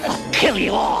kill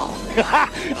you all.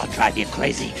 I'll drive you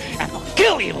crazy and I'll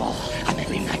kill you all. I'm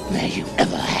every nightmare you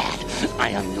ever had. I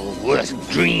am your worst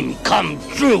dream come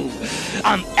true.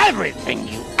 I'm everything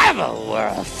you ever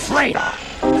were afraid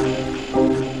of.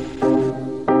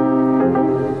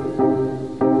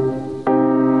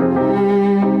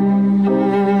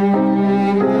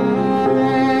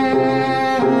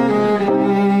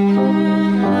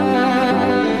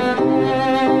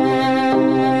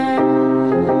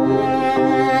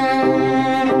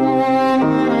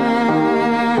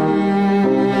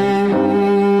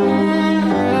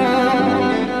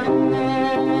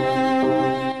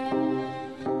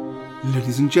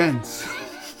 Ladies and gents,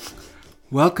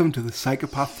 welcome to the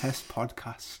Psychopath Test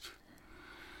podcast.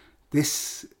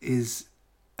 This is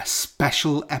a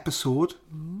special episode.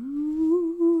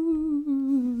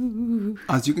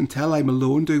 As you can tell, I'm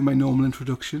alone doing my normal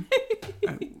introduction.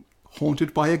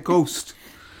 Haunted by a ghost.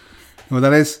 Well,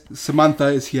 that is, Samantha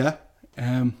is here.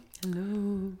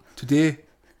 Hello. Today,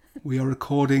 we are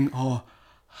recording our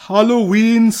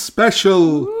Halloween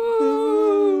special.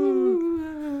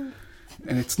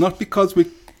 And it's not because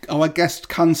our guest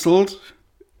cancelled.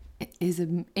 It is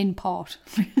in part.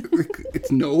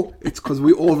 It's because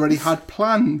we already had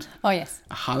planned Oh, yes.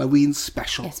 a Halloween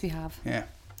special. Yes, we have. Yeah.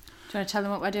 Do you want to tell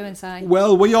them what we're doing, Si?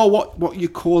 Well, we are what you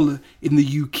call in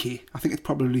the UK. I think it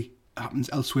probably happens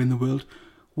elsewhere in the world.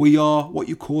 We are what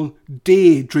you call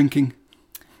day drinking.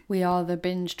 We are the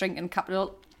binge drinking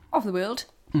capital of the world.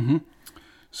 Mm-hmm.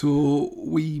 So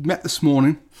we met this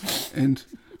morning, and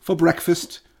for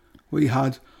breakfast we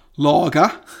had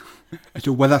lager at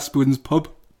a Wetherspoons pub.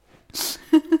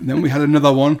 And then we had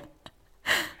another one.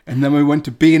 And then we went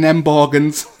to B&M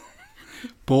Bargains,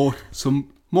 bought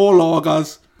some more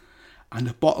lagers and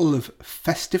a bottle of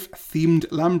festive-themed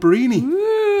Lambrini.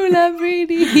 Ooh,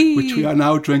 Lambrini. Which we are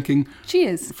now drinking.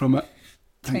 Cheers. From a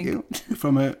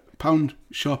pound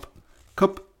shop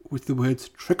cup with the words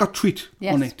trick or treat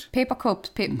on it. Paper cups,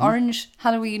 orange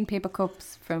Halloween paper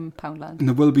cups from Poundland. And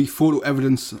there will be photo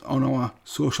evidence on our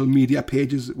social media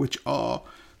pages, which are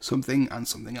something and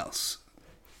something else.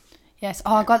 Yes.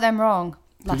 Oh, I got them wrong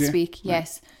last week. Right.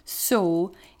 Yes.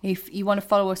 So, if you want to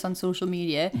follow us on social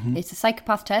media, it's a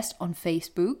Psychopath Test on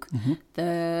Facebook,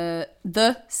 the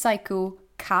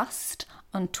Psychocast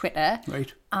on Twitter,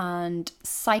 Right. and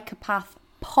Psychopath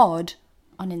Pod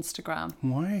on Instagram.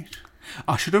 Right.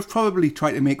 I should have probably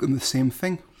tried to make them the same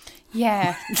thing.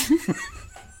 Yeah.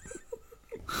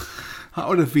 That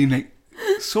would have been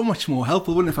so much more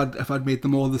helpful, wouldn't it, if I'd made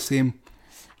them all the same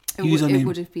username. It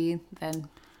would have been, then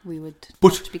we would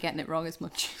But not be getting it wrong as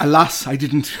much. Alas, I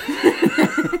didn't.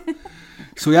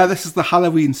 So yeah, this is the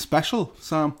Halloween special,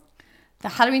 Sam. The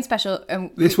Halloween special.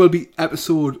 This will be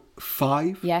episode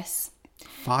 5. Yes.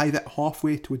 5 at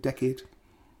halfway to a decade.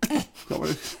 Is that what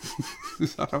it is?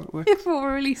 Is that how it works? If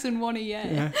we're releasing one a year.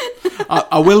 Yeah.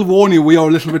 I will warn you, we are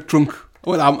a little bit drunk.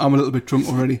 Well, I'm a little bit drunk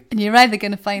already. And you're either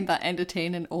going to find that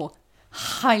entertaining or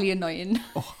highly annoying.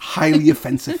 Oh, highly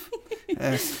offensive.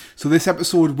 So this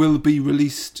episode will be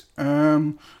released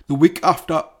the week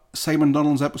after Simon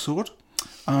Donald's episode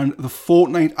and the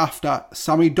fortnight after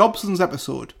Sammy Dobson's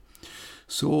episode.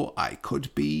 So I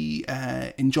could be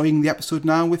enjoying the episode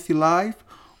now with you live,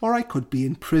 or I could be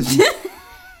in prison.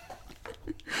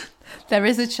 There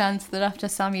is a chance that after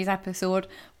Sammy's episode,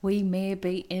 we may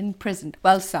be in prison.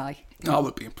 Well, Si. I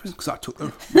would be in prison because I took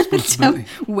the responsibility.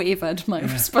 Wavered my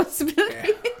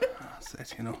responsibility.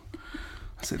 Yeah.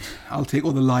 I said, I'll take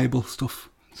all the liable stuff.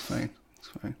 It's fine.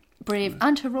 Brave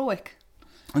and heroic.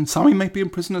 And Sammy might be in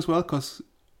prison as well, because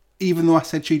even though I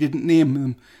said she didn't name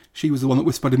them, she was the one that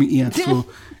whispered in my ear. So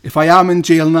if I am in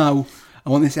jail now, I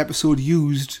want this episode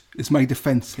used as my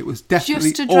defence. It was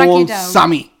definitely Just to drag all you down.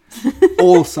 Sammy.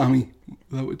 All Sammy,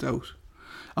 without a doubt.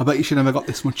 I bet you she never got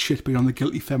this much shit being on the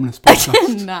Guilty Feminist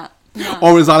podcast. Nah.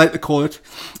 Or as I like to call it,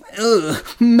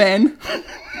 men.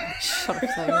 Shut up,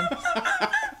 Simon.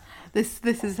 This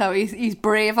is how he's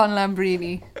brave on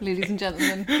Lambrini, ladies and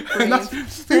gentlemen.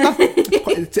 It's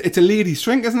a ladies'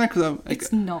 drink, isn't it?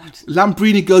 It's not.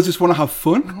 Lambrini girls just want to have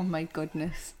fun. Oh my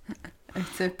goodness.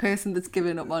 It's a person that's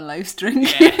given up on life's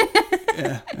drink. Yeah.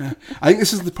 I think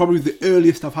this is probably the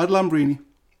earliest I've had Lambrini.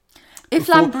 If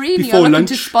before Lambrini are looking lunch.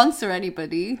 to sponsor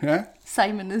anybody, Yeah.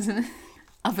 Simon is an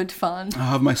avid fan. I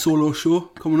have my solo show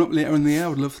coming up later in the year. I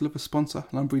would love a sponsor.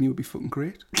 Lambrini would be fucking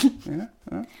great. Yeah.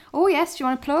 Oh yes, do you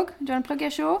want to plug? Do you want to plug your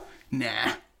show?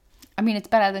 Nah. I mean, it's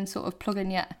better than sort of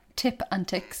plugging your tip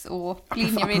antics or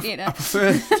bleeding your radiator. I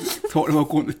prefer talking about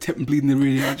going to tip and bleeding the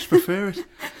radiator. I just prefer it.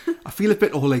 I feel a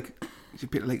bit all like a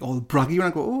bit like all braggy when I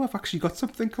go, oh, I've actually got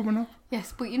something coming up.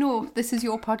 Yes, but this is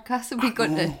your podcast. It'd be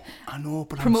good to I know,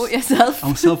 but promote yourself.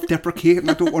 I'm self-deprecating.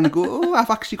 I don't want to go, oh, I've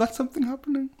actually got something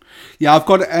happening. Yeah, I've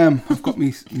got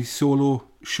me solo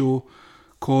show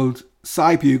called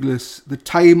Psy Buglers, The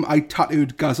Time I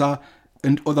Tattooed Gaza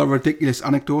and Other Ridiculous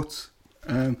Anecdotes.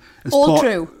 All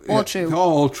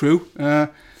true.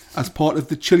 As part of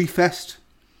the Chili Fest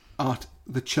at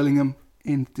the Chillingham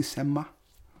in December.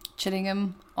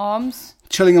 Chillingham Arms.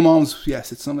 Chillingham Arms,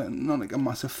 yes. It's not like a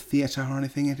massive theatre or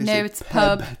anything. It is it's a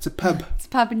pub. It's a pub. It's a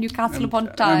pub in Newcastle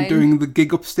upon Tyne. I'm doing the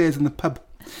gig upstairs in the pub.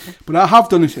 But I have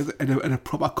done it at a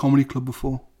proper comedy club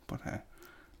before. But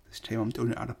this time I'm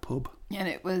doing it at a pub. And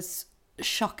it was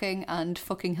shocking and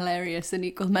fucking hilarious in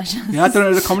equal measures. Yeah, I've done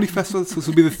it at a comedy festival, so this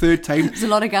will be the third time. There's a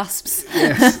lot of gasps.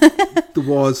 Yes, there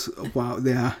was. Wow,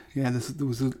 yeah.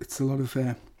 It's a lot of.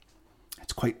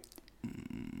 It's quite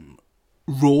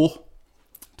raw.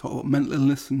 Talk about mental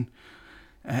illness and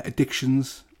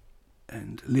addictions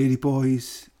and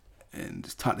ladyboys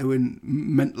and tattooing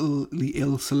mentally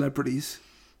ill celebrities.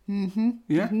 Mm-hmm.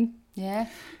 Yeah. Mm-hmm. Yeah.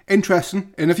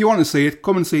 Interesting. And if you want to see it,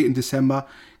 come and see it in December,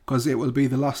 because it will be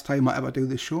the last time I ever do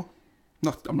this show.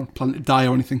 I'm not planning to die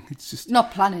or anything. It's just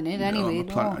not planning it anyway. I'm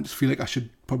not planning. I just feel like I should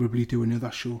probably do another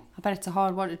show. I bet it's a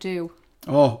hard one to do.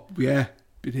 Oh yeah,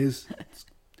 it is.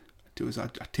 I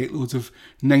take loads of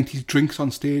 90s drinks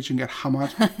on stage and get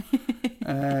hammered.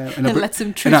 and let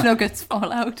some truth nuggets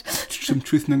fall out. Some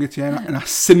truth nuggets, yeah. And I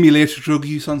simulate drug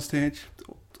use on stage.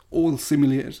 All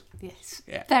simulated. Yes.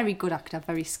 Yeah. Very good actor,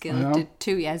 very skilled. Did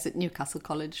 2 years at Newcastle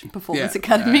College Performance Yeah.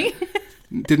 Academy.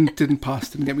 Didn't pass,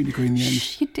 didn't get me a degree in the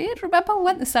end. You did, remember? I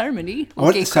went to the ceremony. I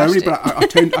went to the ceremony, but I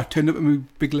turned up in my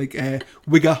big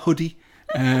Wigger hoodie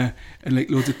and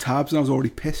like loads of tabs, and I was already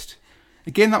pissed.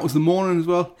 Again, that was the morning as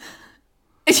well.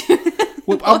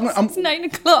 Well, it's 9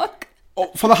 o'clock.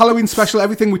 For the Halloween special,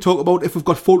 everything we talk about, if we've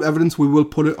got photo evidence, we will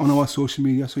put it on our social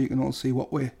media so you can all see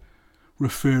what we're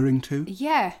referring to.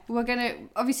 Yeah,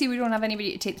 obviously we don't have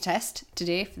anybody to take the test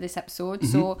today for this episode,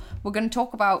 so we're going to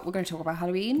talk about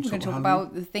Halloween. We're going to talk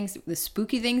about the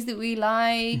spooky things that we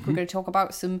like. We're going to talk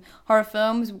about some horror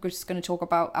films. We're just going to talk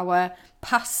about our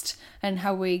past and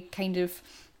how we've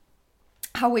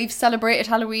celebrated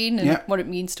Halloween and what it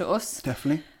means to us.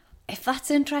 Definitely. If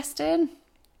that's interesting,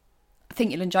 I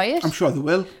think you'll enjoy it. I'm sure they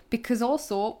will. Because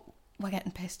also, we're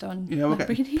getting pissed on Lambrini. Yeah, we're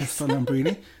getting pissed on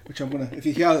Lambrini, which I'm going to... If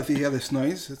you hear this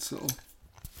noise, it's a little...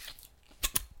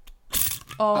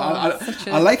 Oh,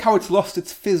 I like how it's lost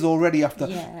its fizz already after...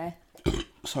 Yeah.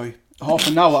 Sorry, half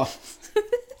an hour.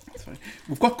 Sorry.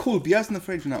 We've got cold beers in the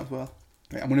fridge now as well.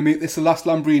 Right, I'm going to make this the last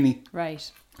Lambrini. Right.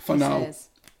 For now.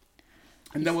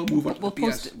 And then we'll move on to the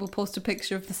beers. We'll post a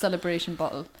picture of the celebration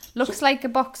bottle. Looks like a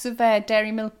box of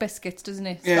Dairy Milk biscuits, doesn't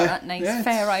it? It's got that nice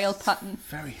Fair Isle pattern.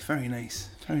 Very, very nice.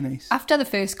 Very nice. After the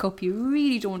first cup, you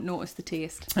really don't notice the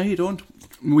taste. No, you don't.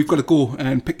 We've got to go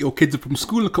and pick your kids up from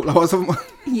school in a couple of hours, haven't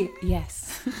we?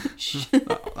 Yes.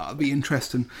 That'll be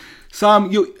interesting.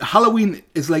 Sam, Halloween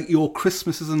is like your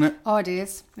Christmas, isn't it? Oh, it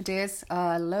is. It is.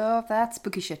 I love that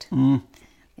spooky shit.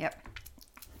 Yep.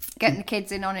 Getting the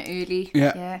kids in on it early.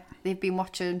 Yeah. They've been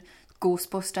watching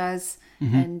Ghostbusters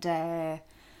and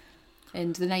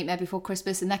The Nightmare Before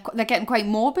Christmas, and they're getting quite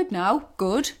morbid now.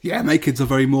 Good. Yeah, my kids are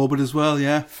very morbid as well,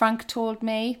 yeah. Frank told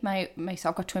me, I've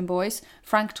got twin boys,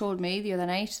 Frank told me the other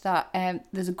night that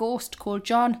there's a ghost called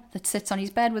John that sits on his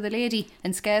bed with a lady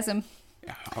and scares him.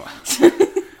 Yeah,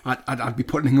 I'd be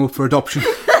putting him up for adoption.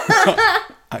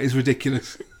 That is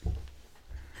ridiculous.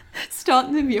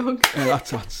 Starting them young. Yeah,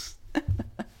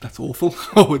 that's awful.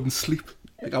 I wouldn't sleep.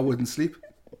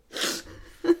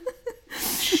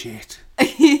 Shit.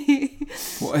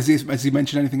 What, has he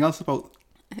mentioned anything else about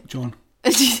John?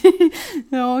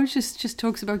 No, just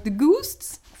talks about the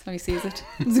ghosts. That's how he says it.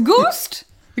 There's a ghost.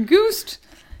 A ghost.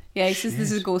 Yeah, he says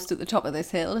there's a ghost at the top of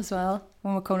this hill as well.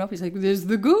 When we're coming up, he's like, there's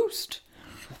the ghost.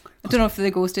 I don't know if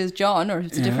the ghost is John or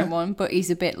it's a different one, but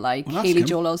he's a bit like Haley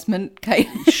Joel Osment kind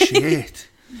of. Shit.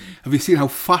 Have you seen how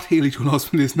fat Haley Joel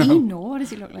Osment is now? No, what does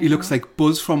he look like? He looks like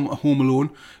Buzz from Home Alone.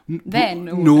 Then?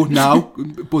 No, now.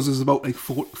 Buzz is about like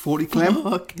 40 Clem.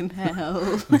 Fucking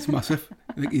hell. It's massive.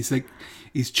 I think he's like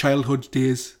his childhood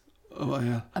days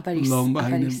are long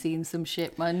behind him. He's seen some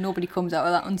shit, man. Nobody comes out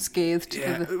of that unscathed.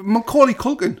 Yeah. Macaulay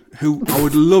Culkin, who I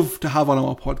would love to have on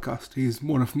our podcast. He's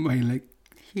one of my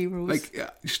heroes.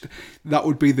 That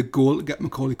would be the goal, to get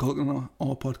Macaulay Culkin on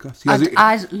our podcast.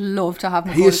 I'd love to have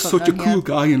Macaulay Culkin. He is such a cool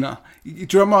guy, you know. Do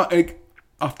you remember,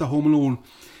 after Home Alone,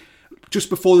 just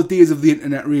before the days of the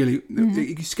internet, really,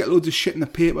 he used to get loads of shit in the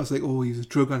papers, like, oh, he's a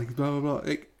drug addict, blah, blah,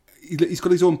 blah. He's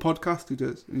got his own podcast, he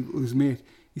does, with his mate.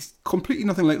 He's completely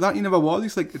nothing like that. He never was.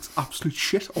 He's like, it's absolute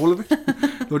shit, all of it.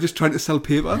 They were just trying to sell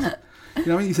papers. You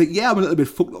know what I mean? He's like, yeah, I'm a little bit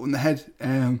fucked up in the head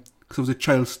because I was a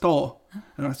child star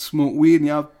and I smoked weed and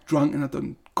yeah, I've drank and I've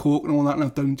done coke and all that and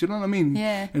I've done, do you know what I mean?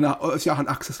 Yeah. And obviously I had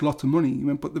access to lots of money. He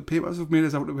went, but the papers have made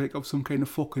us out to be like of some kind of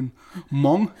fucking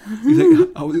mong. He's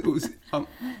like,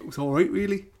 it was all right,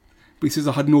 really. But he says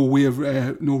I had no way of,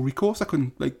 no recourse. I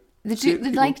couldn't, like,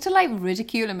 They'd like to like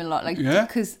ridicule him a lot, like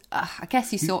because I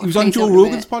guess he was on Joe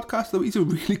Rogan's podcast though. He's a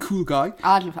really cool guy.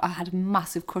 I had a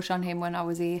massive crush on him when I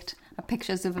was 8. I had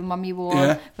pictures of him on my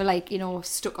wall, but like, you know,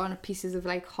 stuck on pieces of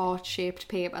like heart-shaped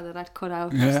paper that I'd cut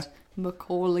out. Just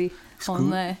Macaulay on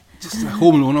there. Just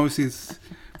Home Alone, obviously.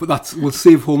 But we'll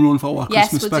save Home Alone for our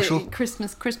Christmas special. Do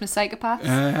Christmas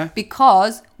Psychopaths.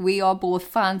 Because we are both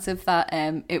fans of that.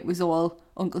 It was all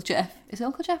Uncle Jeff. Is it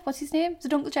Uncle Jeff? What's his name? Is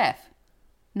it Uncle Jeff?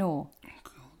 No.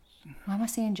 Why am I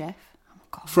saying Jeff? Oh,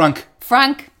 God.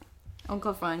 Frank.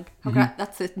 Uncle Frank.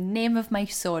 That's the name of my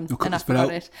son. And I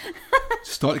forgot it.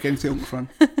 Start again, say Uncle Frank.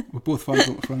 We're both fans of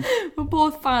Uncle Frank. We're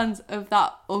both fans of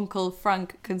that Uncle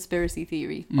Frank conspiracy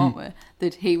theory, aren't we?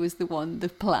 That he was the one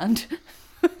that planned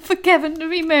for Kevin to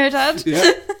be murdered.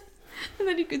 Yeah. And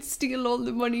then he could steal all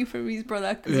the money from his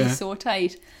brother because he's so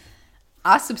tight.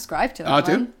 I subscribe to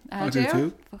that. I do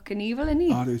too. Fucking evil, isn't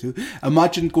he? I do too.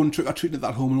 Imagine going trick-or-treating at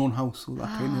that Home Alone house or that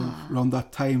kind of around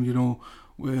that time, you know,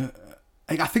 where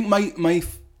like, I think my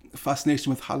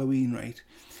fascination with Halloween, right?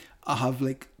 I have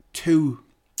like 2,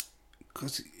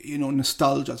 because you know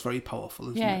nostalgia is very powerful,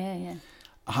 isn't it? Yeah.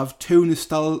 I have two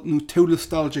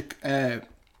nostalgic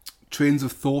trains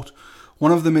of thought.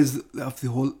 One of them is of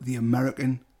the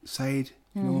American side,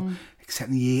 you know, except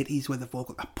in the 80s where they've all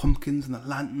got the pumpkins and the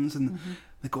lanterns and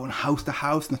they're going house to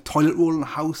house and the toilet roll in the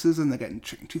houses and they're getting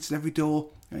trick and treats at every door.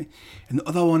 Right? And the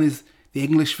other one is the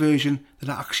English version that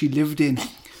I actually lived in,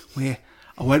 where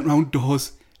I went round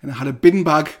doors and I had a bin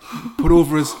bag put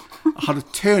over us. I had a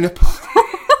turnip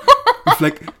with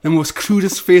like the most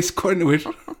crudest face cut into it,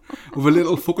 with a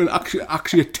little fucking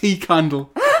actually a tea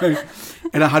candle, right?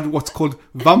 And I had what's called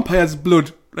vampire's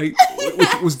blood, right,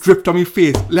 which was dripped on my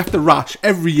face, left a rash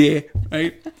every year,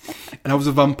 right? And I was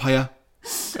a vampire,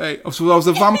 right? So I was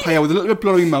a vampire with a little bit of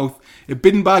blood in my mouth, a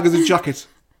bin bag as a jacket,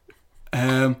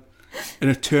 and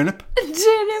a turnip.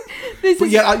 But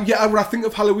when I think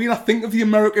of Halloween, I think of the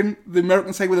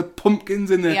American side with the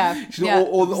pumpkins and the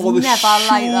all the never show,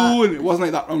 like that. and it wasn't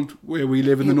like that around where we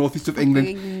live in the northeast of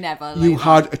England. Never. You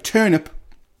had a turnip,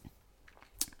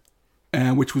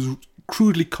 which was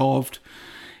crudely carved,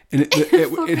 and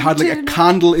it had like a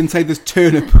candle inside this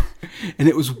turnip, and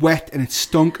it was wet and it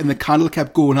stunk, and the candle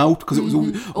kept going out because it was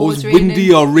always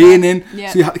windy or raining.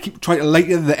 So you had to keep trying to light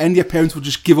it. At the end, your parents would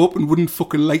just give up and wouldn't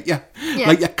fucking light your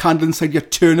candle inside your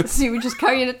turnip. So you were just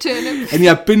carrying a turnip, and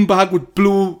your bin bag would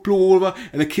blow over,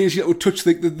 and occasionally it would touch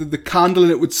the candle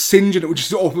and it would singe and it would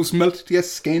just almost melt to your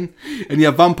skin, and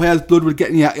your vampire's blood would get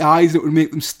in your eyes and it would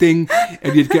make them sting,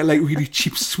 and you'd get like really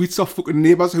cheap sweets off fucking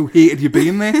neighbours who hated you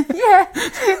being there.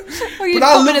 Or you'd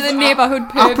come into the neighbourhood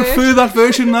pervert. I prefer that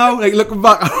version now. Like looking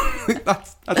back,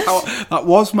 that's how that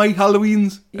was my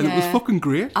Halloween's, and it was fucking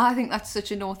great. I think that's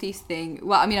such a northeast thing.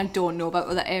 Well, I mean, I don't know about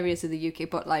other areas of the UK,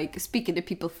 but like speaking to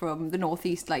people from the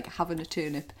northeast, like having a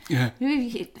turnip. Yeah.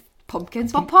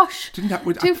 Pumpkins were posh.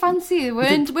 Too fancy. They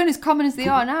weren't as common as they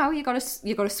are now. You got a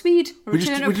Swede or a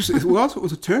turnip. It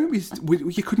was a turnip.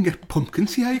 You couldn't get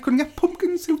pumpkins here. You couldn't get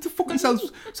pumpkins. Who the fucking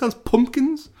sells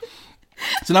pumpkins?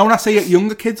 So now when I see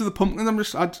younger kids with the pumpkins,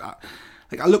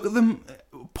 I look at them,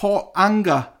 pour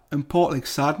anger and pour like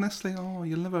sadness. Like, oh,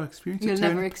 you'll never experience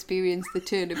the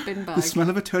turnip bin bag. The smell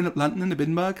of a turnip lantern in a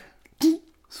bin bag.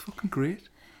 It's fucking great.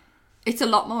 It's a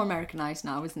lot more Americanised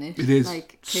now, isn't it? It is.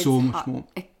 Like, so much more.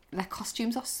 Their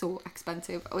costumes are so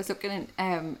expensive. I was looking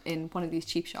in one of these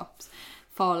cheap shops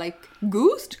for like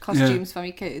ghost costumes for my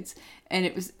kids, and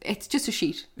it's just a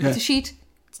sheet. Yeah. It's a sheet.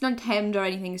 It's not hemmed or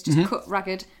anything. It's just cut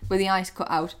ragged with the eyes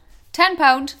cut out.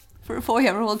 £10 for a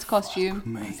 4-year-old's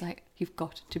costume. I was like, you've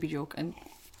got to be joking.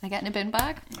 They're getting a bin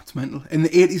bag. That's mental. In the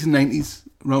 80s and 90s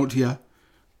around here,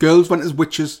 girls went as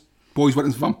witches, boys went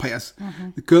as vampires.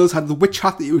 The girls had the witch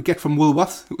hat that you would get from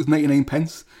Woolworths. It was 99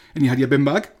 pence, and you had your bin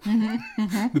bag.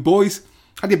 The boys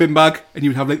had your bin bag, and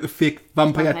you would have like the fake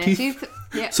vampire teeth.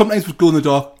 Yep. Sometimes it would glow in the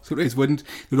dark, sometimes it wouldn't.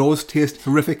 It would always taste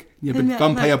horrific. You had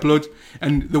vampire blood,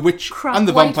 and the witch and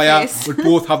the vampire would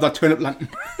both have that turnip lantern.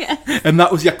 And that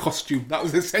was your costume. That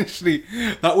was essentially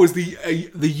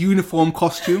the uniform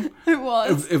costume. It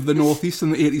was of the northeast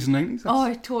in the 80s and 90s.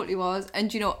 Oh, it totally was.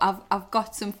 And you know, I've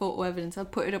got some photo evidence. I'll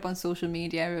put it up on social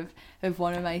media of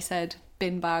one of my said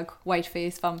bin bag, white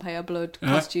face, vampire blood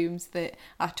costumes that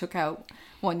I took out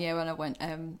one year when I went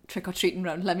trick-or-treating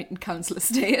around Leamington Council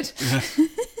Estate. Yeah.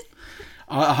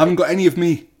 I haven't got any of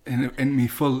me in me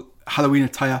full Halloween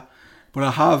attire, but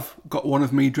I have got one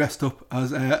of me dressed up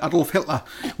as Adolf Hitler,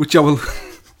 which I will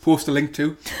post a link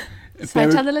to.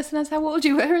 So tell the listeners how old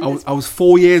you were. I was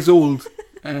 4 years old,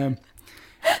 and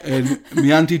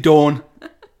my Auntie Dawn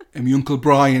and my Uncle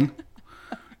Brian,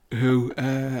 who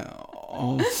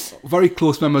are very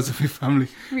close members of my family,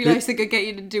 realised they could get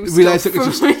you to do realised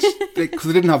stuff. Because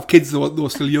they didn't have kids, they were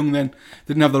still young then.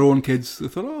 They didn't have their own kids. They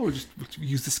thought, we'll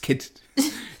use this kid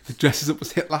to dress us up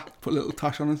as Hitler, put a little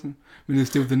tash on us, and we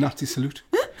just do the Nazi salute.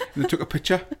 And they took a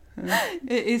picture.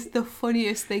 It is the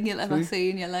funniest thing you'll ever see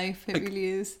in your life. It really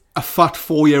is. A fat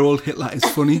 4-year-old Hitler is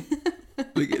funny.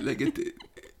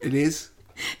 It is.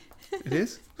 It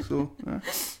is. So.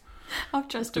 I've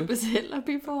dressed up as Hitler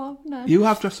before. No. You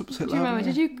have dressed up as Hitler. Do you remember?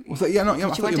 Did you? Was that? Yeah, no. Yeah,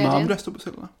 I thought your mum dressed up as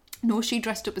Hitler. No, she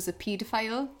dressed up as a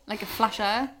paedophile, like a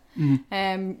flasher.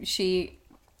 She,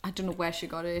 I don't know where she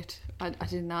got it. I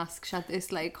didn't ask. She had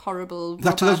this like horrible. Is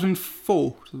that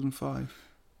 2004, 2005?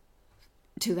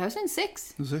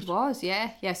 2006. Was it? It was,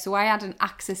 yeah. So I had an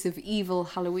Axis of Evil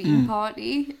Halloween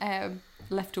party,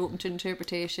 left open to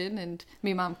interpretation, and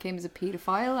my mum came as a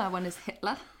paedophile. I went as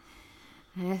Hitler.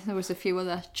 There was a few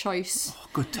other choice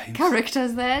good times.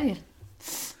 characters there.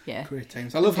 Yeah. Great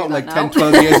times. I love how like 10,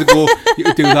 12 years ago you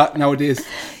could do that. Nowadays.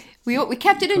 We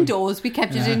kept it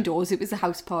indoors. It was a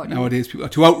house party. Nowadays people are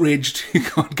too outraged. You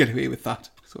can't get away with that.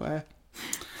 So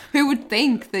who would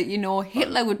think that,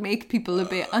 Hitler would make people a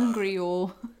bit angry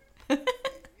or...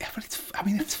 Yeah, but it's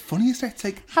funny, isn't it? It's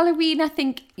like... Halloween, I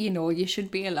think, you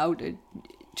should be allowed to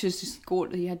just go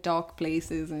to your dark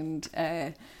places and...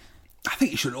 I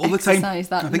think you should all the time. I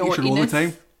think you should all the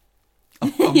time.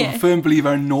 I'm Yeah. a firm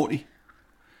believer in naughty.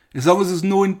 As long as there's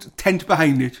no intent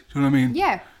behind it, do you know what I mean?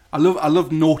 Yeah. I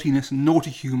love naughtiness and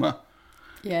naughty humour.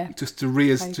 Yeah. Just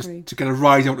to get a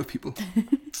rise out of people.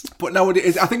 But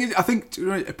nowadays, I think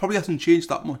it probably hasn't changed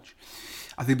that much.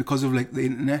 I think because of like the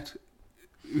internet,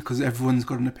 because everyone's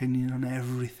got an opinion on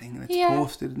everything and it's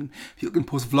posted, and people can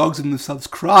post vlogs of themselves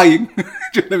crying.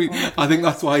 Do you know what I mean? I think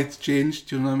that's why it's changed.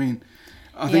 Do you know what I mean?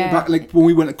 I think back like when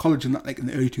we went to college and that, like in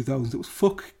the early 2000s, it was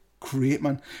great,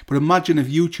 man. But imagine if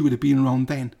YouTube would have been around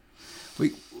then.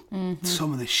 Like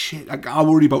some of the shit, like I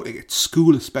worry about like at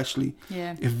school especially.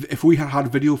 Yeah. If we had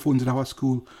video phones in our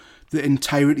school, the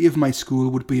entirety of my school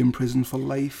would be in prison for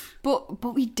life.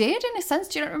 But we did in a sense.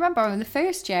 Do you not remember in the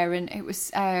first year? And it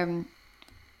was it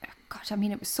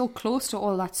was so close to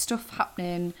all that stuff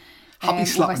happening. Happy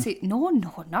slapping? No,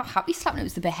 not happy slapping. It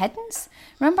was the beheadings.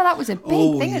 Remember that was a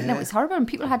big thing, and it was horrible. And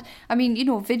people had,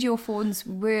 video phones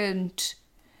weren't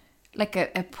like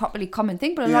a properly common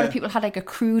thing, but a lot of people had like a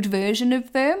crude version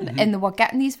of them, and they were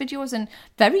getting these videos, and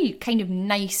very kind of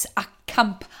nice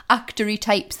camp actory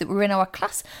types that were in our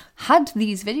class had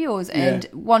these videos, and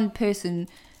one person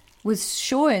was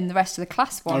showing the rest of the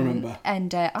class one. I remember.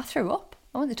 And I threw up.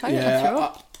 I went to the toilet and threw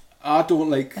up. I don't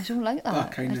like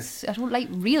that kind of. I don't like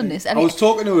realness. I was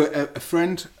talking to a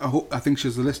friend. I think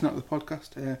she's a listener to the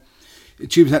podcast.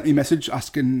 She sent me a message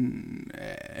asking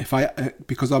if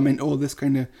because I'm into all this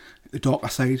kind of the darker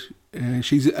side.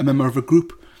 She's a member of a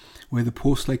group where they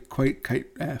post like quite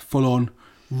full on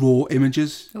raw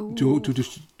images.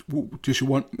 Does you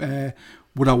want?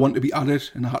 Would I want to be added?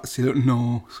 And I had to say,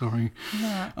 no, sorry.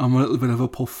 Yeah. I'm a little bit of a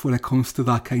puff when it comes to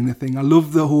that kind of thing. I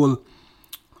love horrors.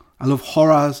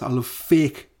 I love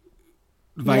fake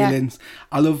violence.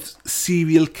 Yeah. I love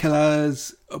serial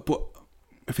killers. But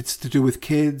if it's to do with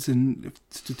kids and if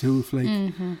it's to do with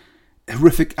like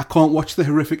horrific, I can't watch the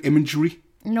horrific imagery.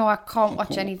 No, I can't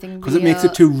watch anything because it makes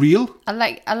it too real. I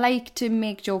like to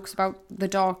make jokes about the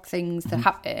dark things that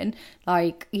happen.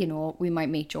 Like, we might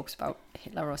make jokes about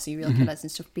Hitler or serial killers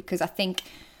and stuff, because I think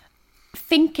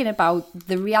thinking about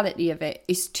the reality of it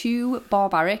is too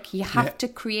barbaric. You have to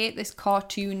create this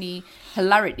cartoony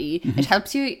hilarity. It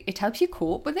helps you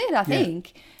cope with it, I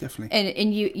think. Definitely.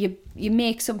 And you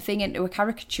make something into a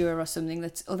caricature or something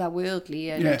that's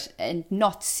otherworldly and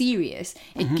not serious.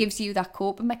 It gives you that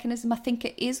coping mechanism. I think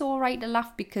it is all right to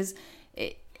laugh because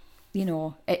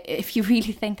if you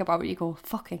really think about it, you go,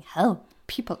 fucking hell,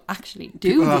 people actually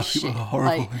do this shit. People are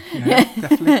horrible.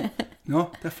 Definitely. No,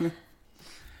 definitely.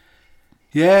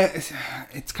 Yeah,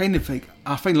 it's kind of like,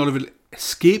 I find a lot of it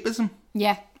escapism.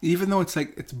 Yeah. Even though it's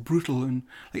like, it's brutal, and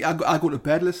like I go to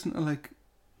bed listening to like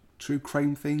true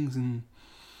crime things and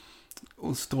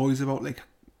all stories about like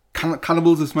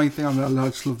cannibals is my thing. I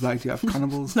just love the idea of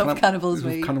cannibals. Cannibals,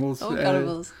 mate. Cannibals.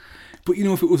 Cannibals. But you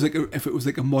know, if it was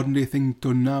like a modern day thing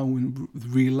done now in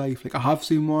real life, like I have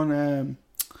seen one, an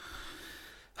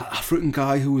African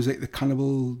guy who was like the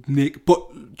cannibal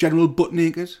general butt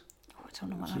naked. Oh, I don't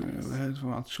know what that is.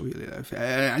 I'll show you later. If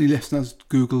any listeners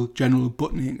Google general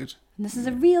butt naked. And this is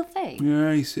a real thing.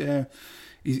 Yeah,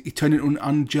 he turned into an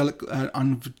angelic.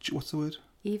 What's the word?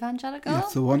 Evangelical. Yeah,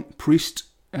 that's the one. Priest.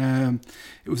 It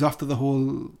was after the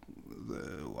whole.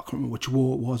 I can't remember which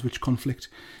war it was, which conflict,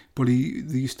 but they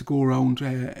used to go around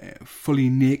fully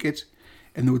naked,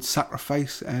 and they would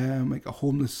sacrifice like a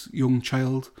homeless young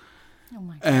child, Oh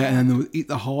my God. and then they would eat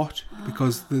the heart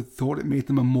because they thought it made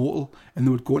them immortal, and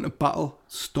they would go into battle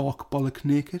stark bollock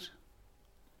naked,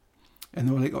 and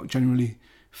they were like generally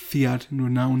feared and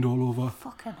renowned all over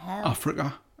Fucking hell.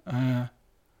 Africa.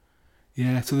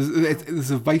 Yeah, so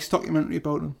there's a Vice documentary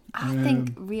about them. I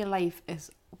think real life is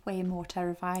way more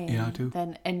terrifying. Yeah, I do.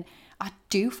 And I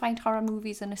do find horror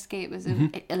movies an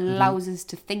escapism. It allows us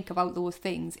to think about those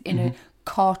things in a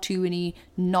cartoony,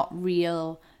 not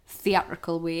real,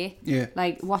 theatrical way. Yeah.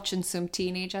 Like watching some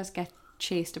teenagers get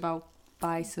chased about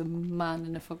by some man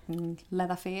in a fucking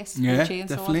leather face with Yeah, a chainsaw.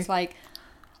 definitely. It's like,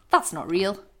 that's not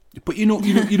real. But you know,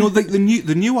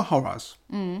 the newer horrors,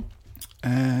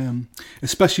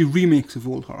 especially remakes of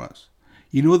old horrors.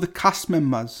 You know, the cast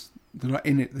members that are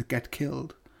in it that get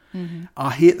killed.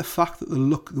 I hate the fact that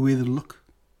the way they look,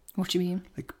 What do you mean?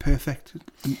 like perfect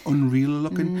and unreal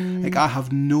looking. Like I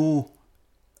have no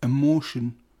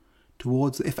emotion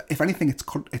towards it. If anything,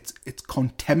 it's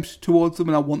contempt towards them,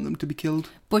 and I want them to be killed.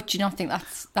 But do you not think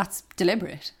that's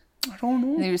deliberate? I don't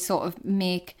know. They would sort of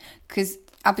make, because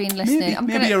I've been listening.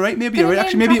 Maybe you're right. Maybe you're right.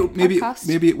 Actually,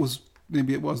 maybe it was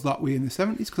that way in the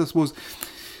 70s, because I suppose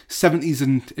 70s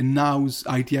and now's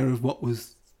idea of what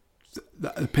was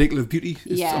the pinnacle of beauty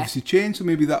is obviously changed. So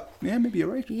maybe you're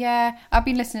right. Yeah, I've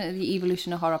been listening to the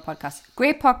Evolution of Horror podcast.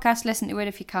 Great podcast. Listen to it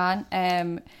if you can.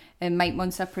 And Mike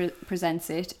Munster presents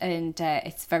it, and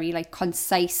it's very like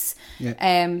concise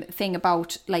thing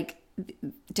about like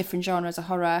different genres of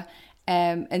horror.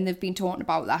 And they've been talking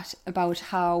about that, about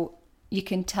how you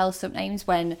can tell sometimes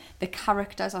when the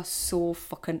characters are so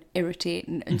fucking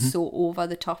irritating and so over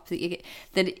the top that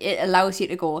it allows you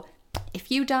to go,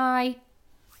 if you die,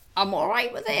 I'm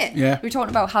alright with it. Yeah. We're talking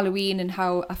about Halloween and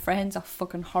how our friends are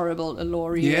fucking horrible to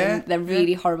Laurie. Yeah. And they're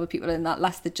really horrible people, in that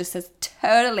last that just says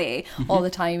totally all the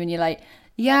time, and you're like,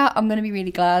 yeah, I'm gonna be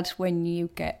really glad when you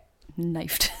get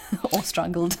knifed or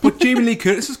strangled. But Jamie Lee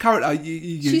Curtis's character,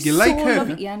 you like her.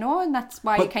 Lovely. Yeah, I know, and that's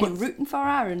why you're kind of rooting for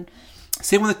her. And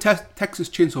same with the Texas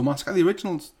Chainsaw Massacre, the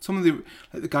originals. Some of the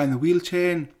like the guy in the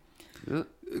wheelchair. And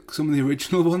some of the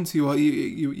original ones,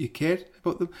 you cared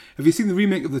about them. Have you seen the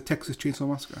remake of the Texas Chainsaw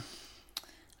Massacre?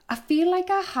 I feel like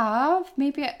I have.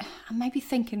 Maybe I might be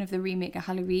thinking of the remake of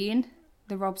Halloween,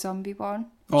 the Rob Zombie one.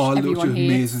 Oh, it looked everyone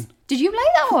hates. amazing. Did you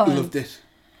like that one? Loved it.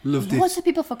 Lots of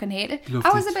people fucking hate it. Loved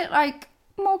I was it. a bit like,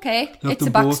 okay, Loved it's a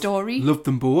them both. backstory. Loved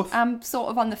them both. I'm sort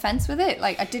of on the fence with it.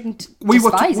 Like, I didn't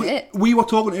despise it. We were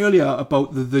talking earlier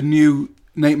about the new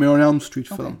Nightmare on Elm Street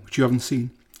film, which you haven't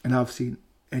seen, and I've seen.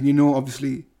 And you know,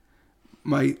 obviously,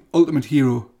 my ultimate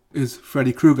hero is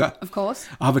Freddy Krueger. Of course.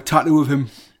 I have a tattoo of him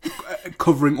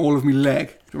covering all of my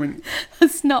leg. I mean,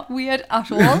 It's not weird at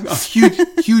all. a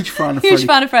huge fan of Freddy. Huge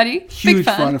fan of Freddy. Huge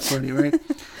Big fan of Freddy, right?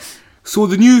 So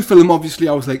the new film, obviously,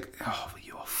 I was like, oh,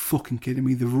 you're fucking kidding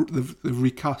me. They've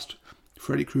recast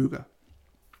Freddy Krueger.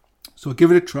 So I give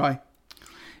it a try.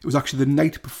 It was actually the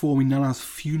night before my nana's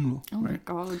funeral. Oh right? my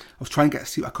God. I was trying to get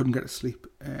to sleep. I couldn't get to sleep.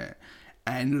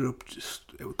 I ended up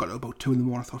it got to about 2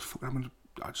 a.m. I thought, fuck, I'm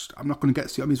not going to get to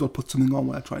sleep. I may as well put something on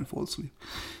while I try and fall asleep.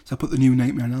 So I put the new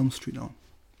Nightmare on Elm Street on.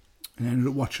 And I ended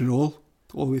up watching it all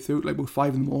the way through, like about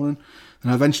 5 a.m.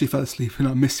 And I eventually fell asleep and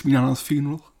I missed my nana's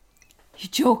funeral.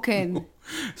 You're joking.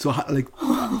 So I had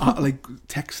to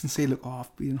text and say, look,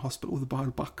 I've been in hospital with a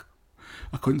bad back.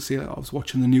 I couldn't say that I was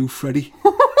watching the new Freddy.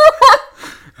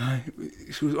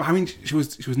 She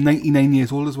was 99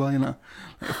 years old as well, you know.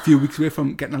 Like a few weeks away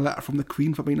from getting a letter from the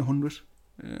Queen for being 100.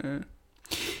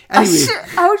 Anyway,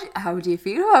 how do you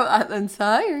feel about that then, Si?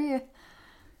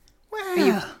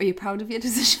 Are you proud of your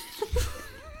decision?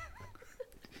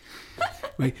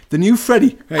 right, the new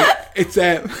Freddy. Right, it's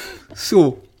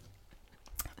so.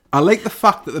 I like the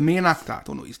fact that the main actor, I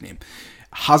don't know his name,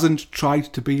 hasn't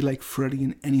tried to be like Freddy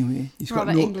in any way. He's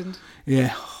Robert got no Englund.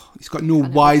 Yeah, he's got no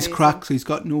wisecracks. He's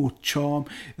got no charm.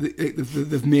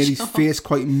 They've made his face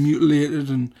quite mutilated,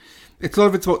 and it's a lot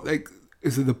of it's about like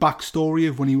is it the backstory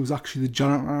of when he was actually the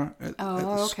janitor at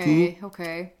the school.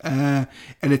 Okay. And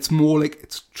it's more like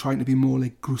it's trying to be more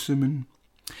like gruesome, and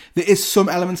there is some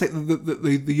elements like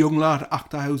the young lad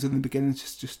actor who's in the beginning.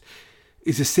 It's just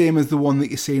is the same as the one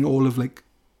that you see in all of like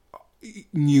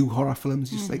new horror films.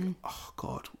 Just like, oh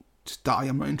God, just die.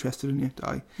 I'm not interested in you.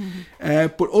 Die.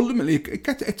 But ultimately,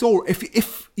 it's all.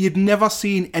 If you'd never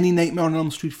seen any Nightmare on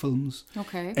Elm Street films,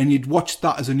 Okay. and you'd watched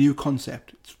that as a new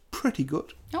concept, it's pretty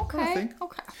good. Okay. I think.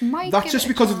 Okay. Might That's give just it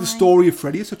a because of the try. story of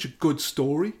Freddy. It's such a good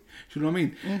story. Do you know what I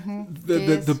mean?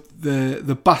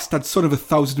 The bastard son of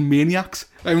 1,000 maniacs.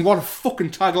 I mean, what a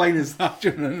fucking tagline is that? Do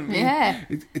you know what I mean? Yeah.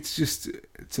 It's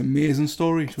an amazing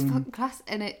story. It's fucking class,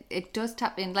 and it does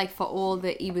tap in, like, for all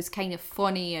that he was kind of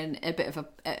funny and a bit of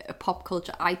a pop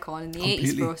culture icon in the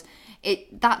 80s for us.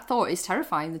 That thought is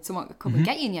terrifying, that someone could come and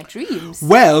get you in your dreams.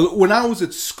 Well, when I was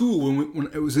at school,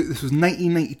 this was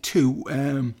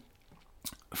 1992,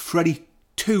 Freddy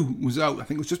 2 was out. I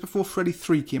think it was just before Freddy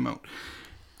 3 came out.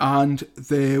 And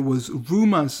there was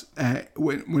rumours,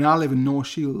 when I live in North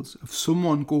Shields, of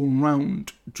someone going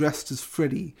round dressed as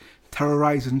Freddy,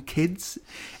 terrorising kids.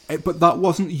 But that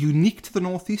wasn't unique to the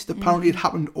Northeast. Apparently it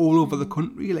happened all over the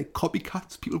country, like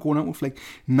copycats, people going out with like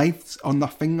knives on their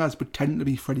fingers pretending to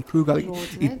be Freddy Krueger. Like,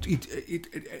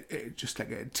 it just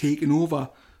like taken over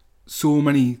so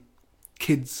many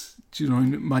kids, you know,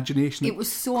 in imagination. It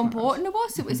was so important to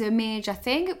us. It was a major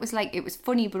thing. It was like, it was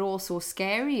funny but also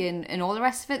scary and all the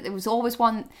rest of it. There was always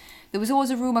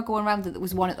a rumour going around that there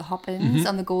was one at the Hoppins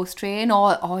on the ghost train,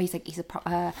 or he's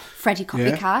a Freddy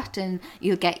copycat and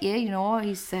he'll get you, you know,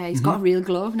 he's got a real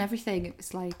glove and everything. It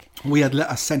was like, we had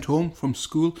letters sent home from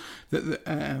school that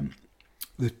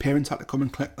the parents had to come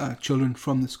and collect their children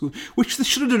from the school, which they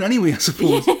should have done anyway, I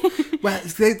suppose. Well,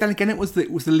 then again, it was the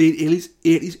late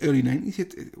 80s, early 90s.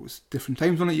 It was different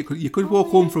times, wasn't it? You could walk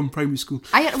home from primary school.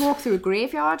 I had to walk through a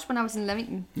graveyard when I was in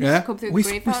Leamington. Yeah, Come through we a used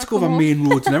graveyard, to go over come home. main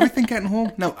roads and everything getting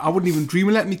home. Now, I wouldn't even dream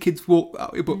of letting my kids walk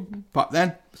that way, but back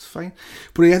then, it's fine.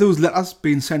 But yeah, there was letters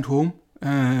being sent home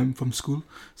from school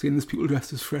saying there's people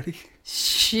dressed as Freddy.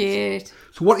 Shit.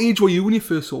 So what age were you when you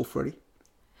first saw Freddy?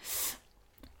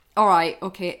 All right,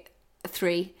 okay,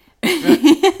 3.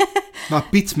 That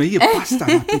beats me, you bastard,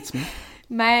 that beats me.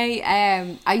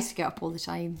 I used to get up all the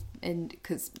time, and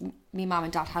because me mum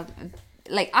and dad had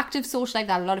like active social life,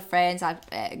 they had a lot of friends, I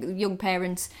had young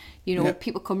parents, you know,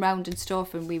 people come round and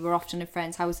stuff, and we were often at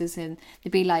friends' houses, and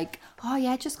they'd be like, oh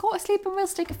yeah, just go to sleep and we'll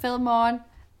stick a film on.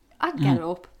 I'd get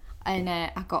up, and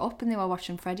I got up and they were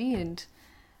watching Freddy, and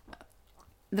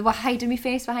they were hiding my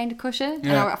face behind a cushion,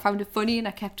 and I found it funny, and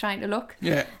I kept trying to look.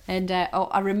 Yeah. And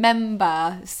I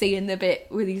remember seeing the bit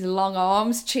with these long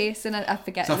arms chasing. I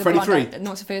forget. Is that Freddy 3?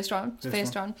 No, it's the first one. It's the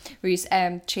first one. Where he's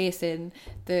chasing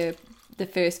the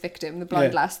first victim, the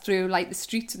blonde lass, through like the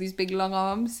streets with these big long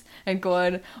arms, and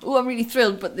going, "Oh, I'm really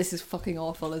thrilled, but this is fucking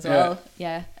awful as well."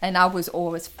 Yeah. And I was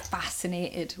always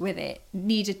fascinated with it.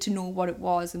 Needed to know what it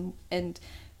was, and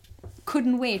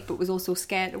couldn't wait, but was also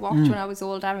scared to watch when I was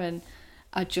older, and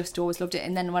I just always loved it.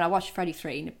 And then when I watched Freddy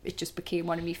 3, it just became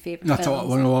one of my favourite films. That's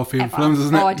one of our favourite films,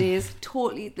 isn't it? Oh, it is.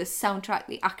 Totally. The soundtrack,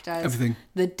 the actors, everything.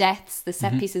 The deaths, the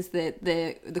set pieces,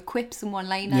 the quips and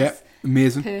one-liners. Yeah,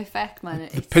 amazing. Perfect, man.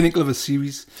 The pinnacle of a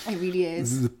series. It really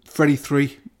is. The Freddy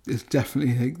 3 is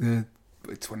definitely like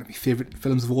it's one of my favourite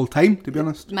films of all time, to be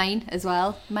honest. Mine as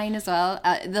well.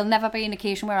 There'll never be an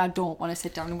occasion where I don't want to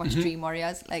sit down and watch Dream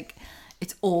Warriors. Like,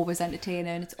 it's always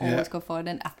entertaining, it's always good fun,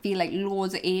 and I feel like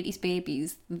loads of 80s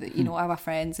babies, that, you know, our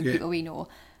friends and people we know,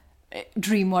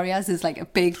 Dream Warriors is like a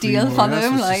big deal for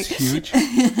them. Like, huge.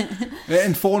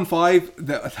 And 4 and 5,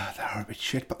 they're a bit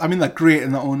shit, but I mean, they're great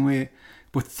in their own way.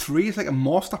 But 3 is like a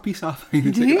masterpiece, I think.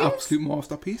 It's like an absolute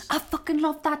masterpiece. I fucking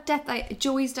love that death. Like,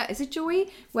 Joey's death. Is it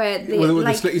Joey? Where they rip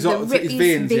his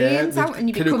veins out and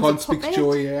he becomes a puppet.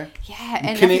 Joey, Yeah.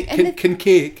 And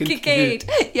Kincaid.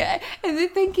 Yeah. And they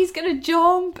think he's going to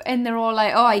jump, and they're all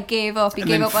like, oh, he gave up. He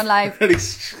gave up on life.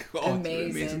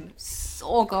 Amazing.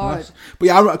 So good. But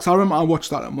yeah, I remember I watched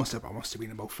that. I must have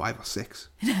been about 5 or 6.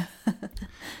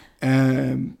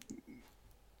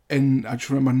 And I just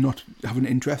remember not having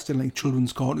interest in like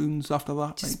children's cartoons after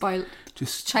that. Just spoiled.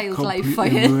 Just child life for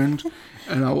completely you. ruined.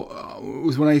 And it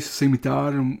was when I used to see my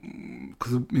dad, and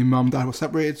because my mum and dad were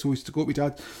separated, so we used to go with my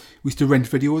dad. We used to rent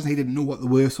videos, and he didn't know what they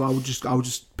were, so I would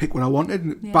just pick what I wanted.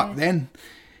 And back then,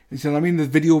 you know what I mean?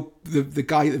 The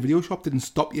guy at the video shop didn't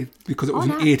stop you because it was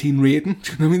an 18 rating.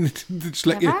 Do you know what I mean? They just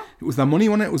let you. It was their money,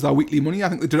 wasn't it? It was their weekly money. I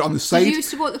think they did it on the side. You used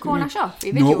to go to the corner shop?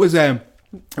 No, it was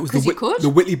the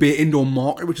Whitley Bay Indoor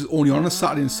Market, which is only on a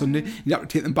Saturday and Sunday. You'd have to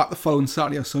take them back the following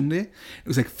Saturday or Sunday. It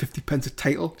was like 50 pence a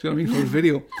title, do you know what I mean, for a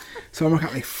video. So I'm looking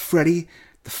at like Freddy,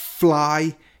 The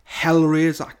Fly,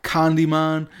 Hellraiser,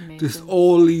 Candyman, just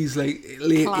all these like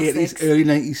late Classics. 80s, early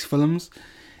 90s films.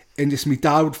 And just my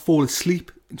dad would fall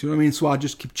asleep Do you know what I mean? So I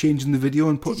just keep changing the video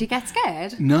and put. Did you get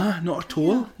scared? Nah, not at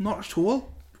all. Not at all.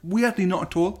 Weirdly, not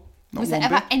at all. Not Was one there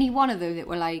ever bit. any one of them that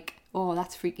were like, oh,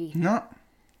 that's freaky? Nah.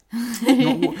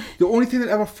 The only thing that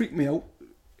ever freaked me out,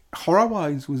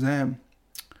 horror-wise, was like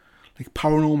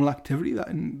Paranormal Activity, that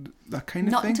kind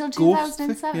of Not thing. until Ghosts,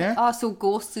 2007. yeah. Oh, so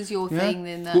Ghosts is your thing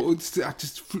then? That... Well, I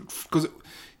just because it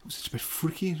was just a bit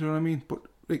freaky. You know what I mean? But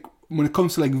like when it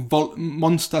comes to like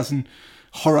monsters and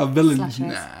horror villains,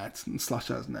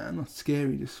 slashers, not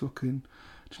scary. Just fucking.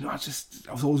 You know, I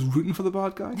was always rooting for the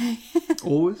bad guy.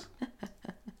 Always.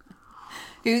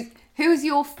 Who's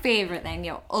your favourite then?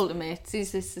 Your ultimate?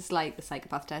 Is this like the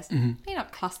psychopath test? You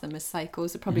not class them as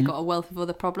psychos. They've probably got a wealth of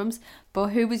other problems. But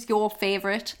who was your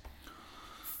favourite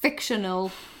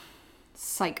got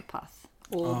psychopath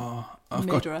or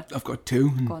murderer? I've got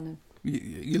two. Go on then.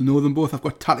 You'll know them both. I've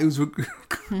got tattoos.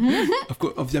 I've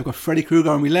got Freddy Krueger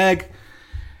on my leg,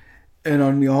 and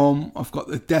on my arm I've got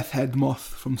the Death Head moth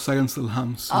from Silence of the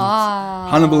Lambs. So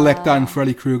Hannibal Lecter and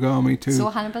Freddy Krueger on me too. So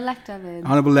Hannibal Lecter then.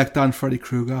 Hannibal Lecter and Freddy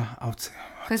Krueger. I would say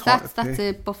because that's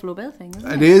a Buffalo Bill thing,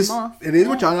 isn't it? It is. Moth. It is.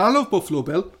 Which I love Buffalo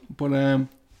Bill, but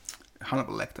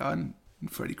Hannibal Lecter and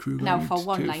Freddy Krueger. Now for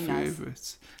one-liners.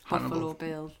 Favourites. Buffalo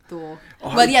Bill, though.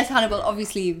 Well, yes, Hannibal,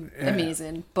 obviously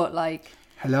amazing, but like...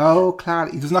 Hello,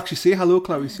 Clarice. He doesn't actually say hello,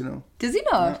 Clarice, you know. Does he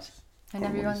not? Yeah. And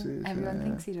everyone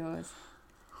thinks he does.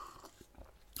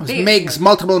 Migs,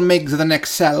 multiple Migs in the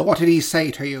next cell. What did he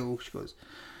say to you? She goes,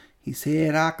 he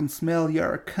said, I can smell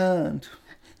your cunt.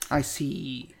 I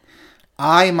see.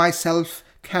 I myself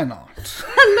cannot.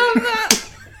 I love that.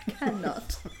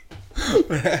 Cannot.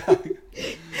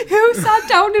 Who sat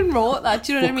down and wrote that?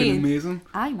 Do you know what I mean? Amazing.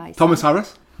 I myself. Thomas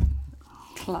Harris.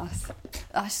 Class.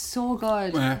 That's so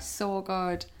good. Yeah. So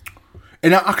good.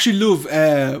 And I actually love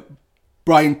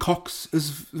Brian Cox's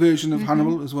version of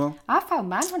Hannibal as well. I found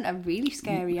Manhunter really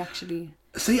scary, actually.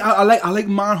 See, I like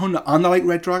Manhunter and I like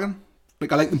Red Dragon.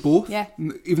 Like I like them both. Yeah.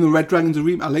 Even though Red Dragon's a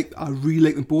remake, I really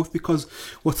like them both because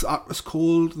what's the actress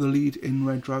called? The lead in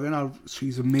Red Dragon.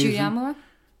 She's amazing. Julianne?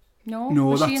 No,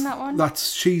 was she in that one?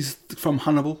 She's from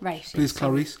Hannibal. Right. She plays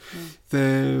Clarice.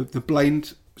 The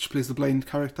blind. She plays the blind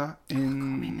character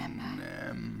in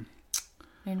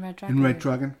Red Dragon. In Red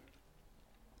Dragon.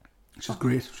 She's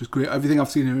great. She's great. Everything I've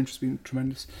seen her in, she's been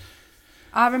tremendous.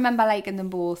 I remember liking them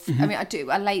both. I mean, I do.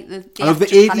 I like the I love the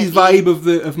 80s vibe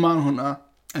of Manhunter,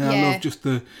 and I love just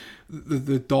the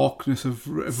darkness of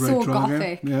Red Dragon.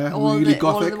 Gothic. Yeah, all really the,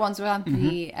 gothic. All of the ones with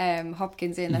Anthony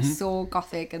Hopkins in, they're so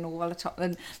gothic and all the top.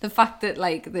 And the fact that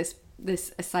like this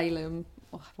asylum,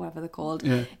 or whatever they're called,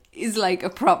 is like a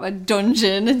proper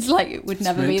dungeon. It's like it would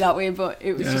never be that way, but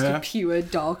it was just a pure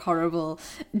dark, horrible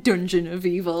dungeon of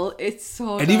evil. It's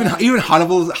so. And dark. even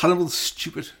Hannibal's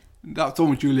stupid. That's all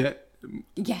with Juliet.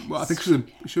 Yes. Well, I think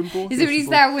she's in both. Is it when he's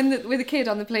there with the kid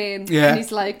on the plane? Yeah. And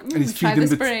he's like, and he's try feeding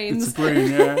this him brains. It's a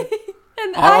brain, yeah.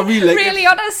 And I really like really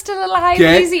honest, still alive.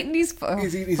 Yeah. He's eating his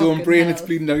He's eating his own brain. hell. It's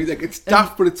bleeding out. He's like, it's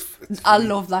daft, but it's I funny.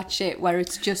 love that shit where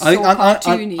it's just I think so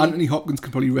cartoony. Anthony Hopkins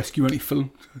can probably rescue any film.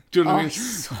 Do you know what I mean?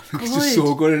 He's so He's just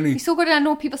so good, isn't he? He's so good. And I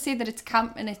know people say that it's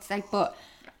camp and it's like, but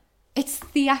it's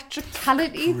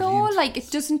theatricality though. Like it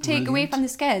doesn't take away from the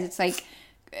scares. It's like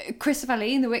Christopher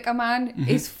Lee in The Wicker Man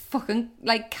is fucking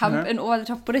like camp and over the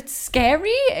top, but it's scary.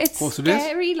 It's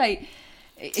scary. Like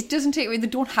it doesn't take away. They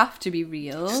don't have to be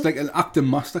real. It's like an acting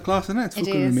masterclass, isn't it? It's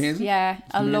fucking amazing. Yeah,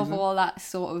 it's I amazing. love all that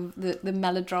sort of the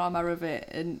melodrama of it,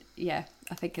 and yeah,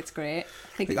 I think it's great.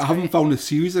 I haven't found a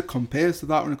series that compares to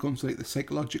that when it comes to like the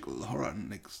psychological horror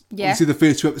and like. Yeah. Obviously, the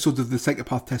first two episodes of the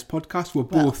Psychopath Test podcast were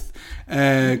both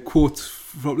quotes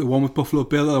from the one with Buffalo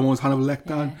Bill, the other one was Hannibal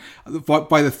Lecter. And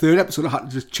by the third episode, I had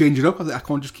to just change it up. I was like, I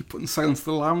can't just keep putting Silence of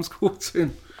the Lambs quotes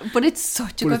in. But it's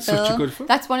such a good film.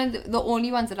 That's one of the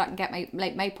only ones that I can get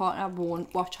my partner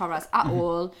won't watch horrors at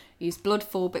all. He's blood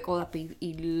phobic, all that, but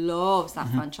he loves that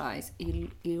franchise. He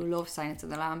loves Silence of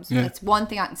the Lambs. Yeah. That's one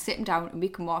thing I can sit him down and we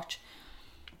can watch.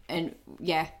 And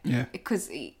because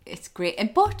it's great.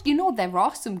 And but you know there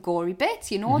are some gory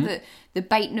bits. You know the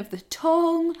biting of the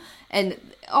tongue and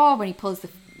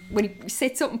when he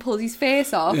sits up and pulls his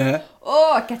face off. Yeah.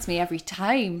 Oh, it gets me every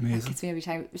time. Amazing. It gets me every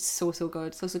time. It's so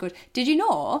good. So good. Did you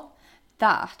know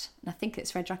that, and I think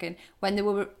it's Red Dragon, when they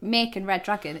were making Red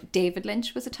Dragon, David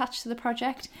Lynch was attached to the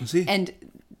project. Was he? And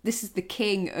this is the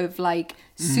king of like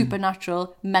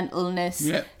supernatural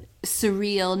mentalness,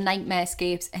 surreal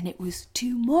nightmarescapes, and it was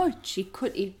too much.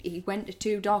 He went to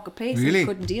too dark a place. Really? He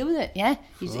couldn't deal with it. Yeah,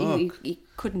 he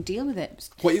couldn't deal with it.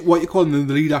 What you call him,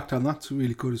 the lead actor, and that's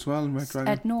really good as well in Red Dragon.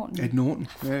 Ed Norton. Ed Norton.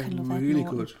 Yeah, love Ed really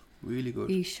Norton. good. Really good.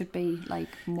 He should be like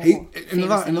more.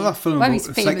 Another film well, about he's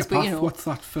a famous, psychopath. but you know. What's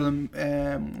that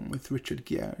film with Richard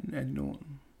Gere and Ed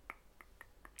Norton?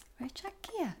 Right, check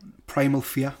here. Primal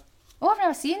Fear. Oh, I've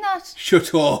never seen that.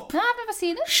 Shut up. No, I've never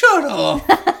seen it. Shut up.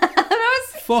 I've never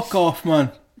seen Fuck off,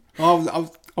 man. I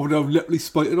would have literally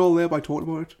spoiled it all there by talking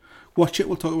about it. Watch it,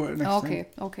 we'll talk about it next time.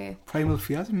 Okay. Primal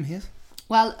Fear, I'm here.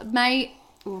 Well,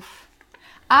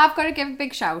 I've got to give a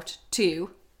big shout to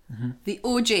the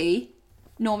OG,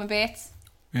 Norman Bates,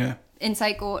 Yeah. in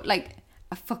Psycho. Like,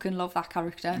 I fucking love that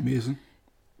character. Amazing.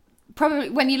 Probably,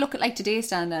 when you look at, like, today's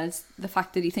standards, the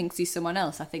fact that he thinks he's someone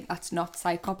else, I think that's not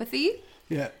psychopathy.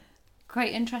 Yeah.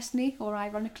 Quite interestingly, or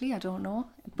ironically, I don't know.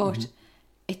 But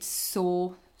it's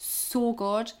so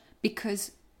good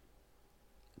because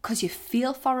you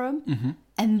feel for him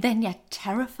and then you're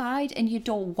terrified and you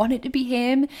don't want it to be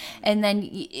him, and then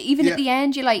even at the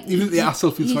end you're like, even the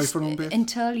asshole feels sorry for him a bit,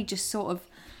 until he just sort of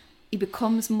he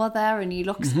becomes mother and he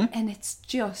looks and it's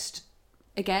just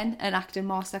again an acting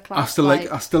masterclass. I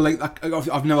still like that.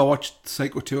 I've never watched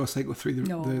Psycho 2 or Psycho 3,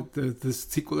 the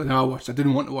sequel that I watched. I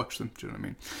didn't want to watch them, do you know what I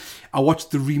mean? I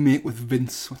watched the remake with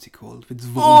Vince, what's he called? Vince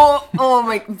Vaughn. Oh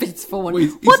my, Vince Vaughn.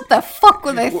 What the fuck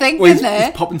were they thinking there?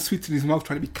 He's popping sweets in his mouth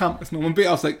trying to be camp. It's Norman Bates.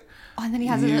 I was like... Oh, and then he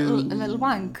has a little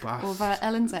wank over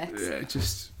Ellen's ex. Yeah, it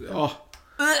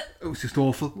was just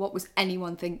awful. What was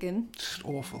anyone thinking? Just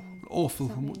awful.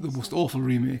 The most awful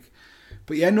remake.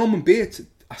 But yeah, Norman Bates...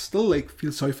 I still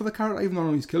feel sorry for the character, even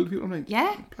though he's killed people. I'm like,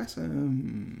 yeah, bless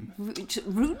him.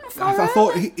 Rooting for I him.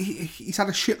 thought he's had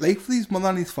a shit life with his mother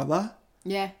and his father.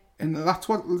 Yeah, and that's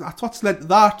what's led to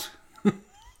that.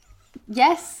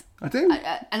 Yes, I do,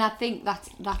 and I think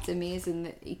that's amazing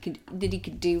that he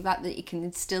could do that. That you can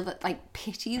instill that